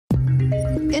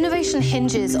Innovation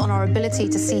hinges on our ability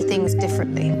to see things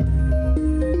differently,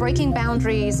 breaking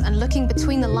boundaries and looking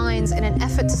between the lines in an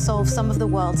effort to solve some of the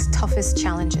world's toughest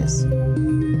challenges.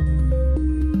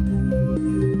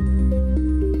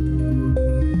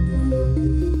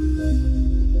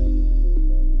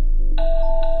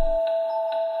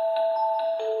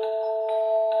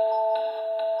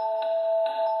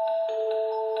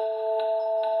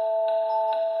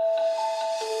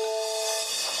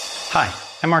 Hi,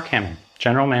 I'm Mark Hammond,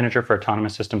 General Manager for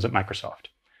Autonomous Systems at Microsoft.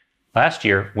 Last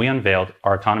year, we unveiled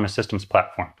our Autonomous Systems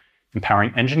platform,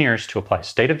 empowering engineers to apply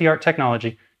state-of-the-art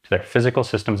technology to their physical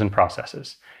systems and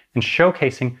processes, and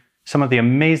showcasing some of the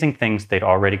amazing things they'd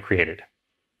already created.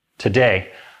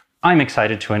 Today, I'm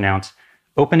excited to announce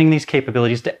opening these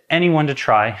capabilities to anyone to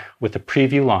try with the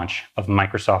preview launch of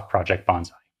Microsoft Project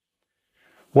Bonsai.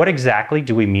 What exactly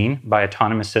do we mean by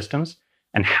autonomous systems,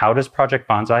 and how does Project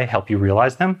Bonsai help you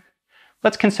realize them?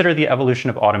 Let's consider the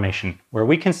evolution of automation, where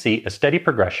we can see a steady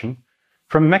progression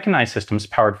from mechanized systems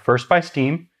powered first by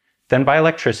steam, then by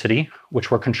electricity, which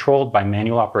were controlled by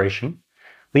manual operation,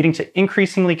 leading to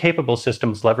increasingly capable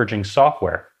systems leveraging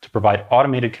software to provide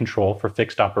automated control for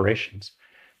fixed operations,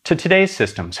 to today's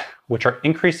systems, which are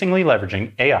increasingly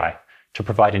leveraging AI to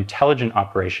provide intelligent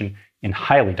operation in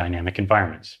highly dynamic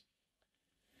environments.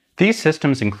 These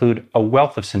systems include a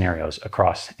wealth of scenarios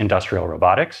across industrial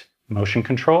robotics, motion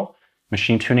control,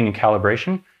 machine tuning and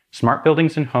calibration, smart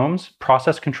buildings and homes,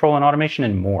 process control and automation,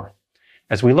 and more.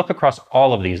 As we look across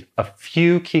all of these, a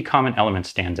few key common elements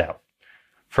stand out.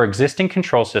 For existing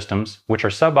control systems, which are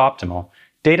suboptimal,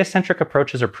 data-centric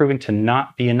approaches are proving to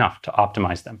not be enough to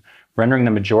optimize them, rendering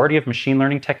the majority of machine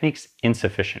learning techniques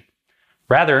insufficient.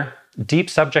 Rather, deep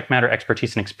subject matter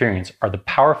expertise and experience are the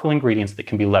powerful ingredients that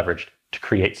can be leveraged to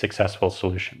create successful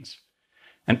solutions.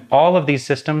 And all of these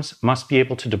systems must be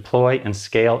able to deploy and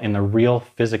scale in the real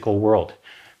physical world,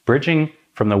 bridging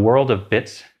from the world of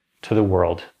bits to the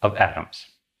world of atoms.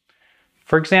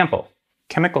 For example,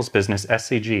 chemicals business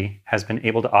SCG has been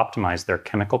able to optimize their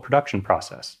chemical production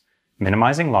process,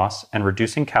 minimizing loss and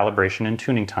reducing calibration and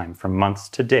tuning time from months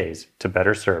to days to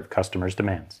better serve customers'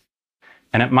 demands.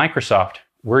 And at Microsoft,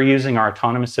 we're using our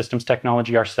autonomous systems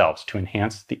technology ourselves to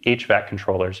enhance the HVAC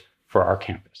controllers for our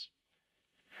campus.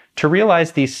 To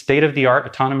realize these state-of-the-art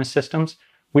autonomous systems,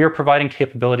 we are providing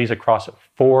capabilities across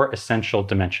 4 essential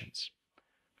dimensions.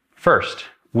 First,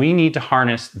 we need to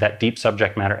harness that deep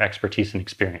subject matter expertise and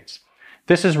experience.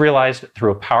 This is realized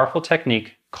through a powerful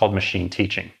technique called machine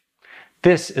teaching.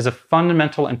 This is a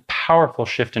fundamental and powerful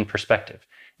shift in perspective.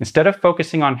 Instead of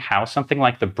focusing on how something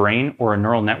like the brain or a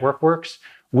neural network works,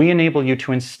 we enable you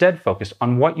to instead focus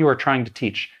on what you are trying to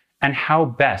teach and how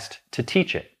best to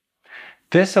teach it.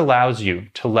 This allows you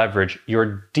to leverage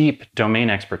your deep domain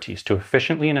expertise to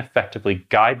efficiently and effectively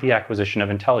guide the acquisition of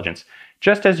intelligence,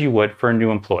 just as you would for a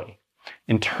new employee,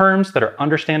 in terms that are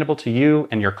understandable to you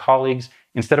and your colleagues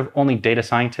instead of only data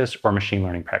scientists or machine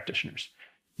learning practitioners.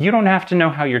 You don't have to know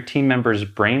how your team members'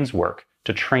 brains work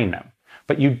to train them,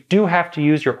 but you do have to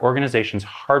use your organization's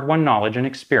hard-won knowledge and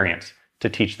experience to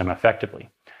teach them effectively.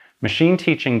 Machine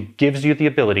teaching gives you the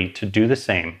ability to do the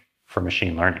same for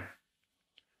machine learning.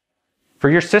 For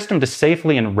your system to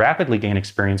safely and rapidly gain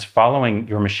experience following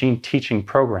your machine teaching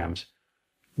programs,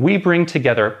 we bring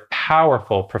together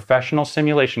powerful professional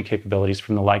simulation capabilities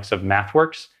from the likes of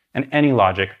MathWorks and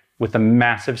AnyLogic with the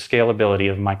massive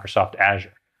scalability of Microsoft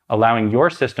Azure, allowing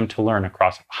your system to learn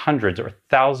across hundreds or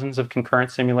thousands of concurrent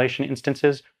simulation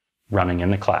instances running in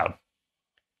the cloud.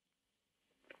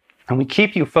 And we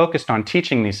keep you focused on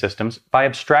teaching these systems by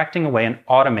abstracting away and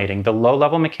automating the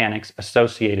low-level mechanics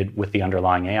associated with the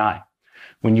underlying AI.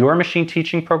 When your machine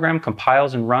teaching program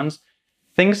compiles and runs,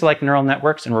 things like neural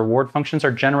networks and reward functions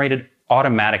are generated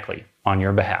automatically on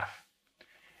your behalf.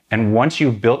 And once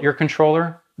you've built your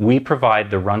controller, we provide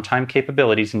the runtime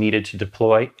capabilities needed to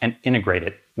deploy and integrate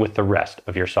it with the rest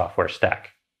of your software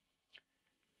stack.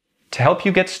 To help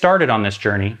you get started on this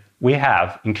journey, we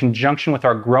have, in conjunction with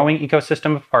our growing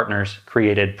ecosystem of partners,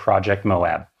 created Project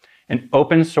Moab, an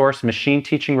open source machine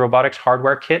teaching robotics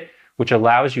hardware kit which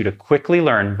allows you to quickly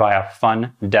learn via a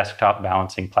fun desktop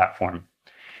balancing platform.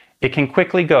 It can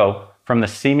quickly go from the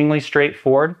seemingly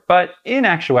straightforward, but in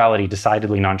actuality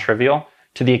decidedly non-trivial,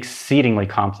 to the exceedingly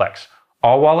complex,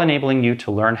 all while enabling you to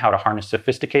learn how to harness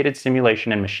sophisticated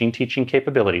simulation and machine teaching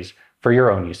capabilities for your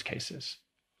own use cases.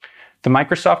 The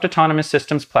Microsoft Autonomous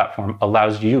Systems platform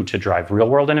allows you to drive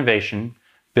real-world innovation,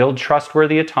 build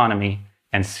trustworthy autonomy,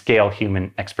 and scale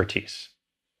human expertise.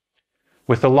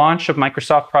 With the launch of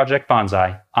Microsoft Project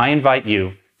Bonsai, I invite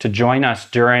you to join us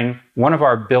during one of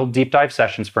our Build Deep Dive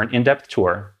sessions for an in-depth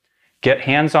tour, get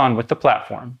hands-on with the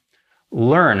platform,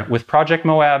 Learn with Project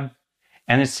Moab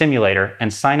and its simulator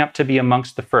and sign up to be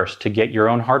amongst the first to get your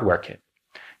own hardware kit.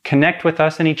 Connect with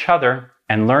us and each other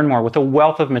and learn more with a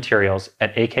wealth of materials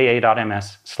at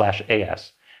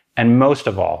aka.ms/as. And most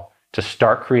of all, to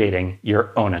start creating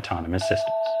your own autonomous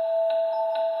systems.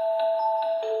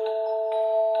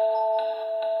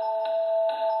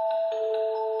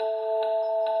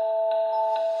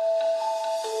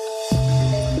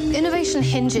 Innovation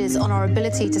hinges on our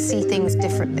ability to see things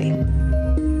differently,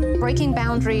 breaking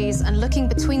boundaries and looking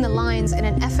between the lines in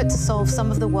an effort to solve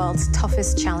some of the world's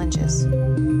toughest challenges.